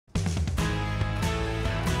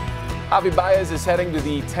Javier Baez is heading to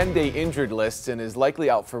the 10-day injured list and is likely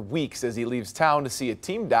out for weeks as he leaves town to see a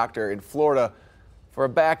team doctor in Florida for a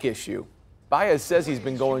back issue. Baez says he's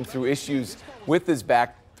been going through issues with his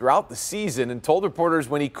back throughout the season and told reporters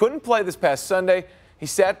when he couldn't play this past Sunday, he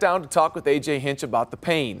sat down to talk with A.J. Hinch about the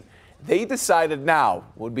pain. They decided now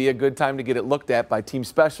would be a good time to get it looked at by team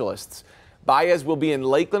specialists. Baez will be in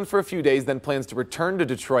Lakeland for a few days, then plans to return to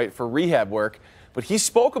Detroit for rehab work. But he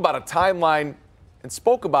spoke about a timeline and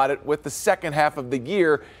spoke about it with the second half of the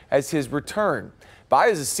year as his return.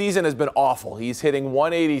 Baez's season has been awful. He's hitting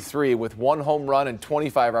 .183 with 1 home run and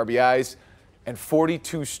 25 RBIs and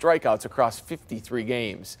 42 strikeouts across 53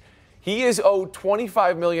 games. He is owed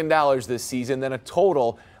 $25 million this season, then a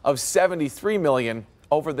total of $73 million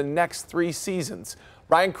over the next 3 seasons.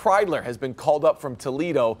 Ryan Kreidler has been called up from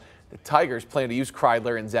Toledo. The Tigers plan to use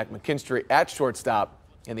Kreidler and Zach McKinstry at shortstop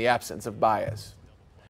in the absence of Baez.